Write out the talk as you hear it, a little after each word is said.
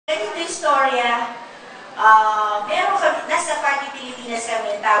istorya, meron kami, nasa Party Pilipinas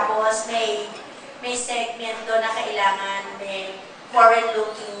kami, tapos may segment doon na kailangan, may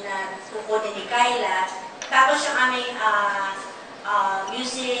foreign-looking na kukunin ni Kyla. Tapos yung aming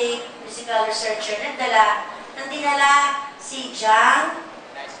musical researcher nandinala si Jang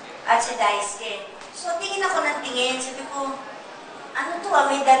at si Daisuke. So tingin ako ng tingin, sabi ko, ano to,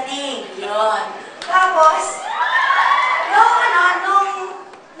 may dating. Yun. Tapos,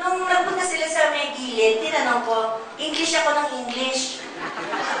 nung nagpunta sila sa may gilid, tinanong ko, English ako ng English.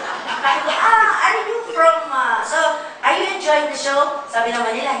 Sabi ko, are you from, are you enjoying the show? Sabi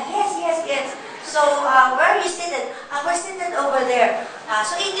naman nila, yes. So, where are you seated? We're seated over there.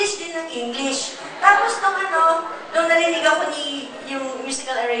 So, English din ng English. Tapos, nung narinig ako yung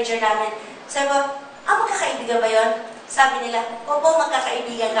musical arranger namin, sabi ko, magkakaibigan ba yun? Sabi nila, opo,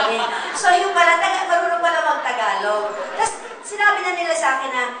 magkakaibigan kami. So, yung pala, marunong pala mag-Tagalog. Tapos, sinabi na nila sa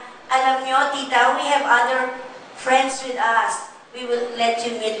akin na, alam nyo, tita, we have other friends with us. We will let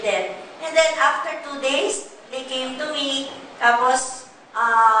you meet them. And then, after 2 days, they came to me. Tapos,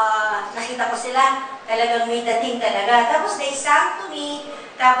 nakita ko sila. Talagang may dating talaga. Tapos, they sang to me.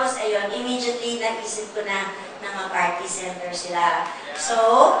 Tapos, ayun, immediately, naisip ko na mag-artist center sila. So,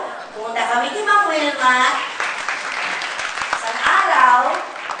 pumunta kami kay Ma'am Wilma. Isang araw,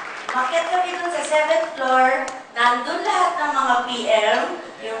 umakyat kami dun sa 7th floor. Nandun lahat ng mga PM,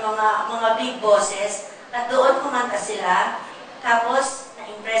 yung mga big bosses. At doon kumanta sila. Tapos,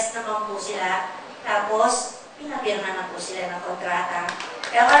 na-impress naman po sila. Tapos, pinapirma na po sila ng kontrata.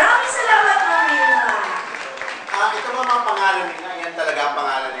 Kaya maraming salamat, Ma'am Wilma. Ito ba mga pangalan nila? Yan talaga ang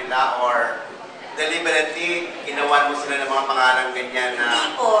pangalan nila? Or deliberately, ginawan mo sila ng mga pangalan ganyan na...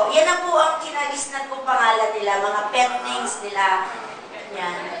 Hindi po. Yan na po ang kinalisnat kong pangalan nila. Mga pet names nila.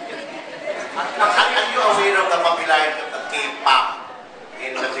 Yan. Are you aware of the popularity of the K-pop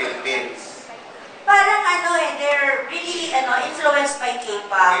in the Philippines? Parang they're really influenced by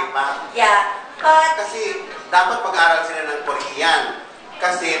K-pop. K-pop? Yeah. But... Kasi dapat pag-aral sila ng Korean.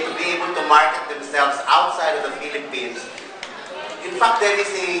 Kasi to be able to market themselves outside of the Philippines, in fact, there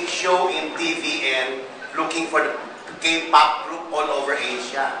is a show in TVN looking for the K-pop group all over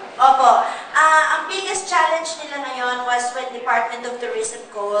Asia. Opo. Ang biggest challenge nila ngayon was when Department of Tourism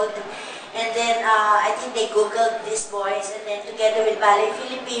called. And then, I think they Googled these boys. And then, together with Ballet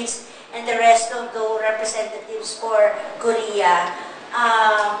Philippines and the rest of the representatives for Korea,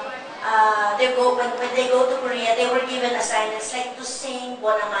 when they go to Korea, they were given assignments like to sing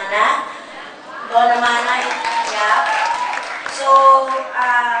Bonamana. Yeah. So,